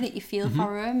pity that you feel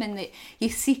for him, and that you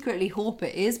secretly hope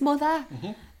it is mother.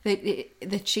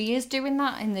 That she is doing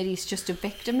that, and that he's just a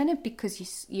victim in it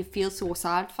because you feel so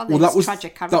sad for this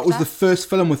tragic character. That was the first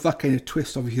film with that kind of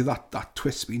twist. Obviously, that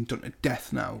twist's been done to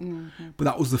death now. But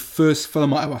that was the first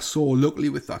film I ever saw, luckily,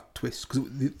 with that twist, because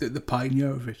the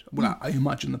pioneer of it. Well, I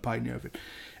imagine the pioneer of it.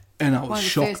 And I was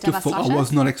shocked to fuck. I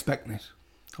was not expecting it.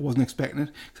 I wasn't expecting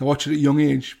it. Because I watched it at a young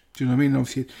age. Do you know what I mean?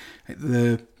 Obviously,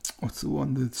 what's the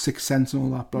one? The Sixth Sense and all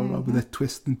that, blah, blah, with the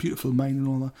twist and Beautiful Mind and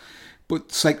all that.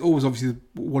 But Psycho was obviously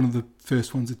one of the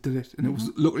first ones that did it, and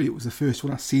luckily it was the first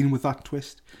one I seen with that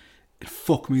twist. It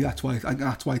fucked me. That's why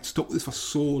it stuck with this for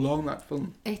so long. That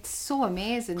film. It's so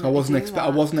amazing. I wasn't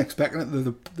expecting it.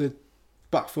 The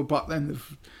back then,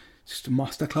 they've just a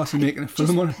masterclass in making a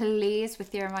film on it. Plays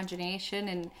with your imagination,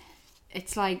 and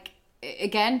it's like.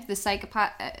 Again, the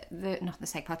psychopath, not the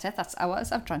psychopath. That's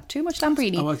ours. I've drunk too much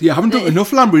Lambrini. I haven't drunk enough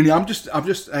Lambrini. I'm just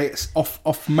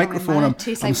off microphone. I'm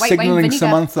signalling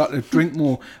Samantha to drink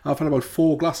more. I've had about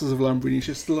 4 glasses of Lambrini.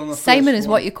 She's still on the Simon is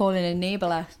what you call an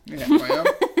enabler. Yeah, I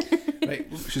am. Right,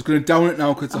 she's going to down it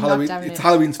now because it's a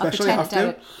Halloween special. You have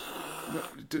to.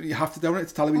 You have to down it.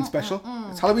 It's Halloween special.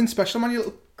 It's Halloween special, man. You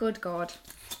little. Good God.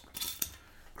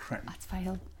 Crap. That's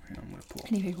vile. I'm going to pour.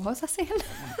 Anyway, what was I saying?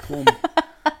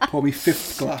 Pour me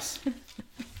 5th glass.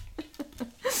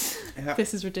 Yeah.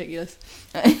 This is ridiculous.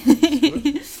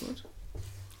 Good.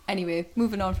 Anyway,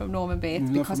 moving on from Norman Bates,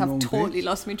 because I've totally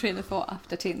lost my train of thought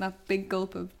after taking that big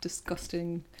gulp of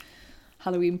disgusting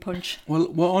Halloween punch.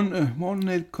 Well, we're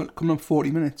on coming up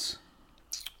 40 minutes.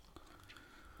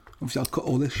 Obviously, I'll cut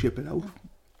all this shit out.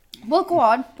 We'll go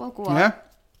on. Yeah?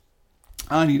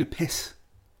 I need a piss.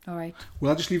 All right.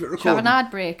 Well, I'll just leave it recording. Should have an ad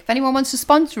break. If anyone wants to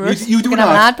sponsor us, you do an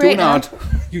ad break.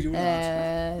 You do an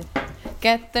ad.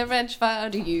 Get the reg for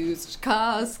the used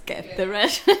cars. Get the reg.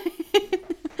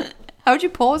 How'd you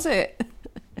pause it?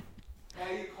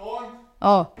 You can't.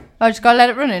 Oh, I just gotta let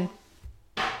it run in.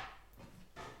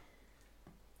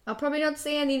 I'll probably not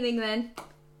say anything then.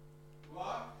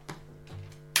 What?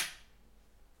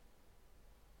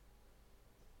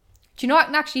 Do you know I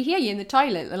can actually hear you in the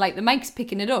toilet? Like the mic's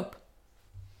picking it up.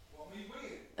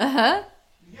 Uh-huh.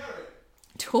 You hear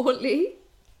it? Totally.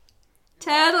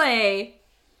 Totally.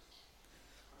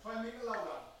 Try and make it louder.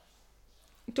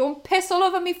 Don't piss all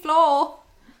over me floor.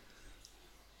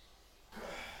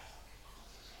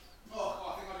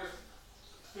 Oh, I think I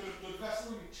just did a blood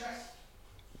vessel in my chest.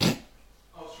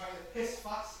 I was trying to piss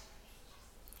fast.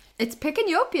 It's picking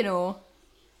you up, you know.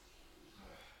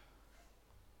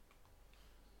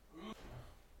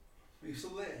 Are you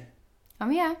still there? I'm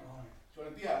here. Oh, do you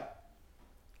want a beer?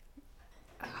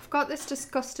 I've got this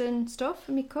disgusting stuff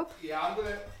in my cup. Yeah, I'm going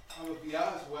to have a beer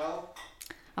as well.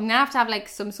 I'm going to have like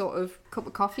some sort of cup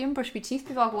of coffee and brush my teeth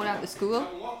before I go out to school.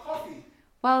 What coffee?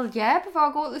 Well, yeah, before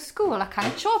I go to school. I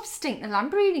can't show up stinking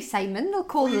Lambrini, Simon. They'll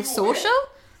call the social.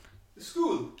 The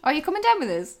school? Are you coming down with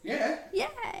us? Yeah.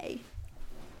 Yay.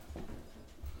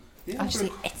 Yeah, I'll just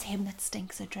say, it's him that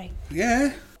stinks a drink.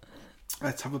 Yeah.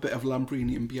 Let's have a bit of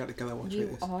Lambrini and beer together. Watch You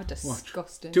this. are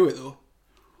disgusting. Watch. Do it though.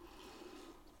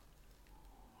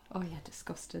 Oh yeah,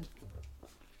 disgusting.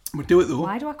 But do it though.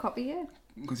 Why do I copy you?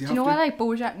 Because Do you know I like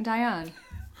BoJack and Diane?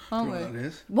 I Aren't don't know what we? that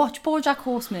is. Watch BoJack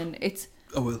Horseman. It's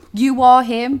I will. you are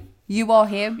him. You are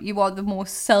him. You are the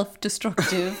most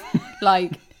self-destructive.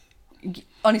 Like,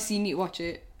 honestly, you need to watch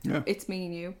it. Yeah. It's me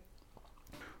and you.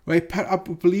 Right, Pat, I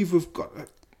believe we've got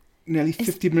nearly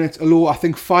 50 minutes. Although I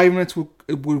think 5 minutes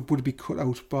would be cut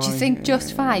out by... Do you think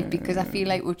just 5? Because I feel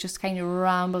like we've just kind of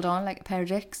rambled on like a pair of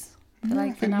dicks. For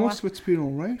like I think an hour. most of it's been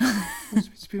all right. Most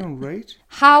of it's been all right.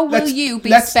 How will you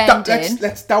be spending...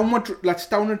 Let's down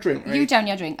a drink, right? You down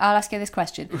your drink. I'll ask you this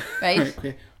question, right? Right,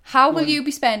 okay. How will you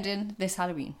be spending this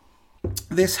Halloween?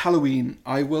 This Halloween,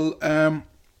 I will,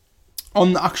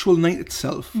 on the actual night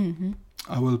itself,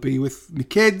 I will be with my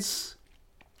kids.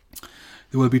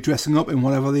 They will be dressing up in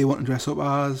whatever they want to dress up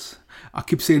as. I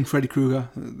keep saying Freddy Krueger.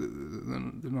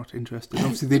 They're not interested.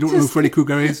 Obviously, they don't know who Freddy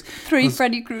Krueger is. 3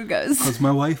 Freddy Kruegers. Because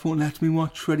my wife won't let me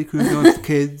watch Freddy Krueger with the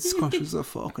kids. Gosh, it's a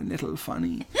fucking little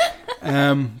funny.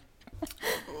 But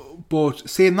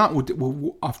saying that,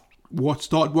 I've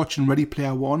started watching Ready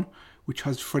Player One, which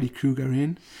has Freddy Krueger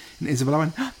in. And Isabella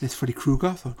went, there's Freddy Krueger.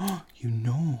 I thought, oh, you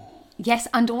know. Yes,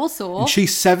 and also... And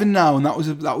she's 7 now, and that was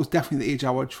definitely the age I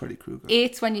watched Freddy Krueger.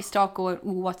 8's when you start going,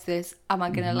 ooh, what's this? Am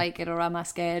I going to like it or am I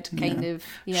scared? Kind of,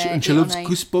 yeah. And she loves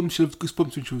Goosebumps. She loved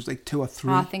Goosebumps when she was like 2 or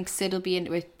 3. I think Sid will be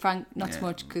into it. Frank, not so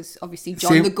much, because obviously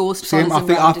John the Ghost same. I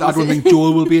don't think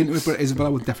Joel will be into it, but Isabella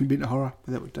would definitely be into horror,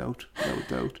 without a doubt.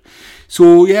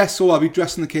 So I'll be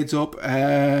dressing the kids up,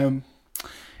 and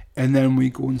then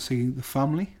we go and see the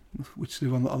family, which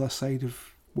live on the other side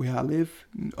of where I live.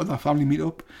 Other family meet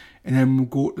up, and then we'll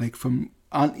go like from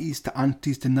aunties to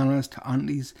aunties to nanas to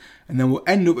aunties, and then we'll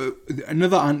end up at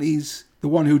another auntie's, the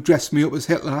one who dressed me up as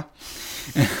Hitler,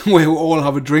 we'll all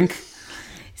have a drink.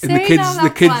 And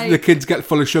the kids get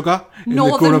full of sugar.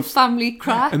 Northern family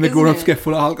crack. And the grown-ups get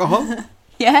full of alcohol.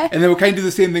 Yeah. And then we'll kind of do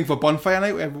the same thing for bonfire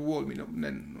night, where we'll all meet up and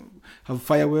then have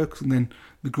fireworks, and then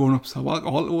the grown-ups have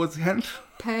alcohol towards the end.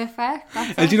 Perfect.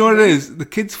 And do you know what it is? The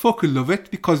kids fucking love it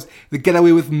because they get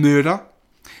away with murder.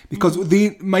 Because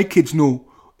my kids know,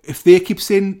 if they keep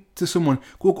saying to someone,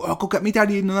 go get me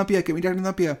daddy another beer, get me daddy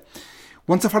another beer.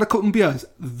 Once I've had a couple of beers,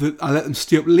 I let them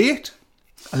stay up late.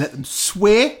 I let them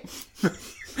swear.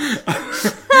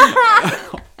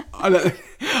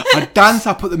 I dance,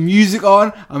 I put the music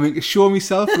on, I make a show of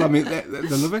myself, and they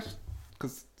love it.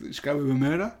 Because they just get away with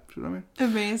murder. Do you know what I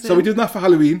mean? Amazing. So we did that for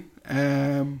Halloween.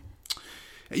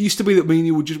 It used to be that me and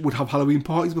you would have Halloween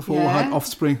parties before we had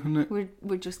offspring, wouldn't it?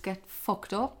 We'd just get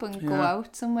fucked up and go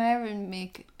out somewhere and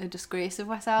make a disgrace of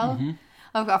ourselves.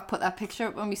 I've put that picture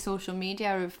up on my social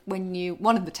media of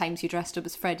one of the times you dressed up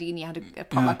as Freddy and you had a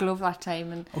proper glove that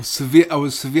time. And I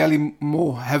was severely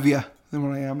more heavier than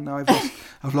what I am now.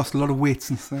 I've lost a lot of weight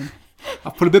since then.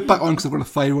 I've put a bit back on because I've got a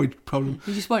thyroid problem.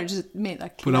 You just wanted to make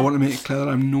that clear. But I want to make it clear that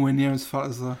I'm nowhere near as fat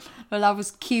as that. Well, I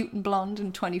was cute and blonde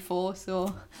and 24,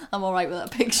 so I'm all right with that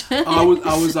picture. I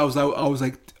was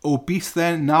like obese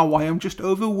then. Now I am just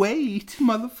overweight,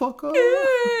 motherfucker.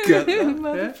 Get that,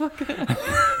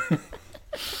 motherfucker.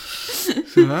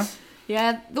 So,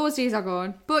 yeah, those days are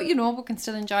gone. But we can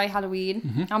still enjoy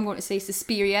Halloween. I'm going to say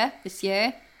Suspiria this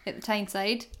year at the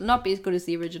Tyneside. It'll not be as good as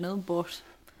the original, but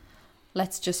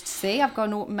let's just see. I've got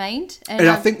an open mind. And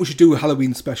I think we should do a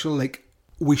Halloween special. Like,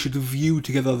 we should review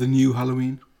together the new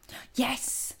Halloween.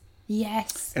 Yes.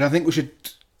 And I think we should...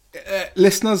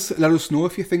 listeners, let us know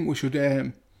if you think we should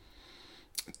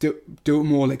do it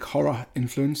more like horror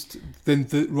influenced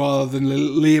rather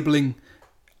than labelling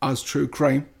as true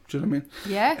crime. Do you know what I mean?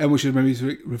 Yeah. And we should maybe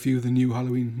review the new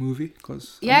Halloween movie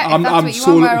because I'm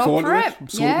so looking forward to it. I'm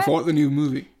so looking forward to the new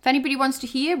movie. If anybody wants to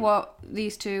hear what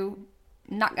these two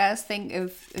knackers think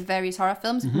of various horror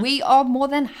films, we are more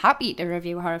than happy to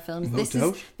review horror films.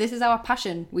 This is our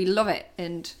passion. We love it,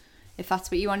 and if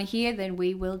that's what you want to hear, then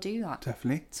we will do that.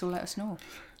 Definitely. So let us know.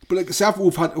 But like I said,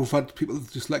 we've had people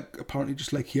just like apparently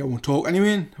just like here won't talk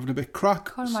anyway, having a bit of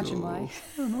crack. Can't imagine why.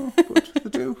 I don't know, but they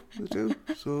do.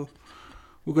 So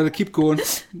we're gonna keep going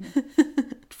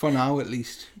for now at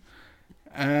least.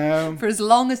 For as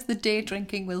long as the day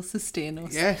drinking will sustain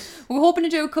us. Yes. We're hoping to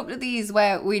do a couple of these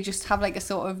where we just have like a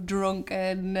sort of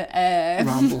drunken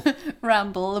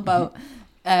ramble about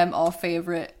our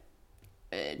favourite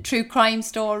true crime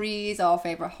stories, our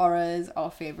favourite horrors, our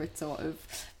favourite sort of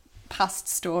past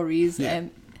stories. So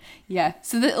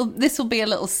this will be a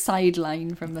little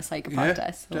sideline from the Psychopath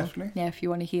Desk. So, definitely. Yeah, if you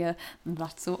want to hear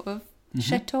that sort of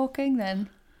shit talking, then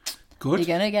good.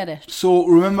 You're gonna get it. So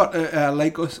remember to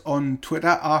like us on Twitter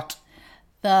at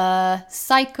the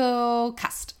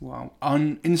Psychocast. Wow.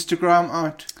 On Instagram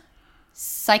at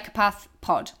Psychopath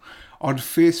Pod. On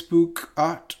Facebook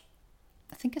at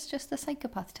I think it's just the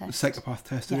psychopath test. The psychopath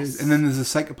test it Yes. is. And then there's a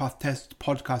psychopath test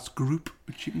podcast group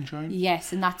which you can join.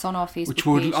 Yes, and that's on our Facebook Which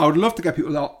page. I would love to get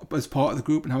people out as part of the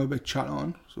group and have a big chat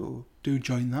on. So do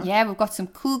join that. Yeah, we've got some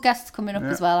cool guests coming up Yeah.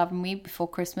 as well, haven't we, before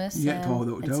Christmas? Yeah,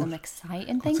 without and doubt. some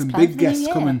exciting Got things some planned big for the new guests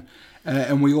year. coming.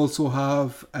 And we also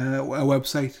have a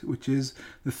website, which is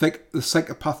the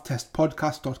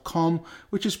psychopathtestpodcast.com,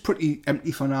 which is pretty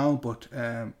empty for now, but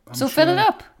Fill it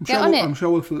up. Get on it. I'm sure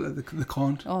we'll fill it. They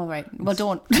can't. All right. Well,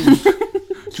 don't.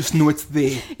 Just know it's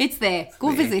there. It's there.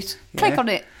 Go there. visit. Yeah. Click on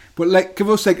it. But give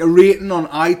us a rating on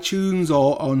iTunes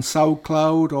or on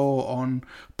SoundCloud or on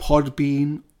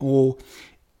Podbean, or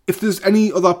if there's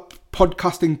any other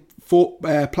podcasting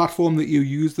platform that you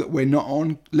use that we're not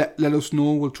on, let us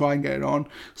know. We'll try and get it on.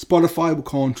 Spotify we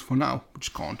can't for now. We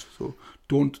just can't. So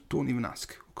don't even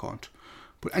ask. We can't.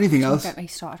 But anything else? Don't get me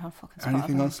started on fucking Spotify.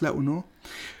 Anything else? Let us know.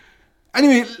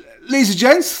 Anyway, ladies and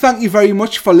gents, thank you very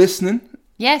much for listening.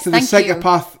 Yes, to the thank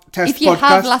Psychopath Test If you podcast.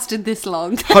 have lasted this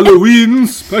long. Halloween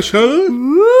special.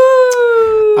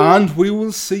 Woo! And we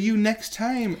will see you next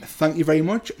time. Thank you very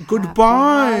much.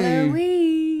 Goodbye. Halloween.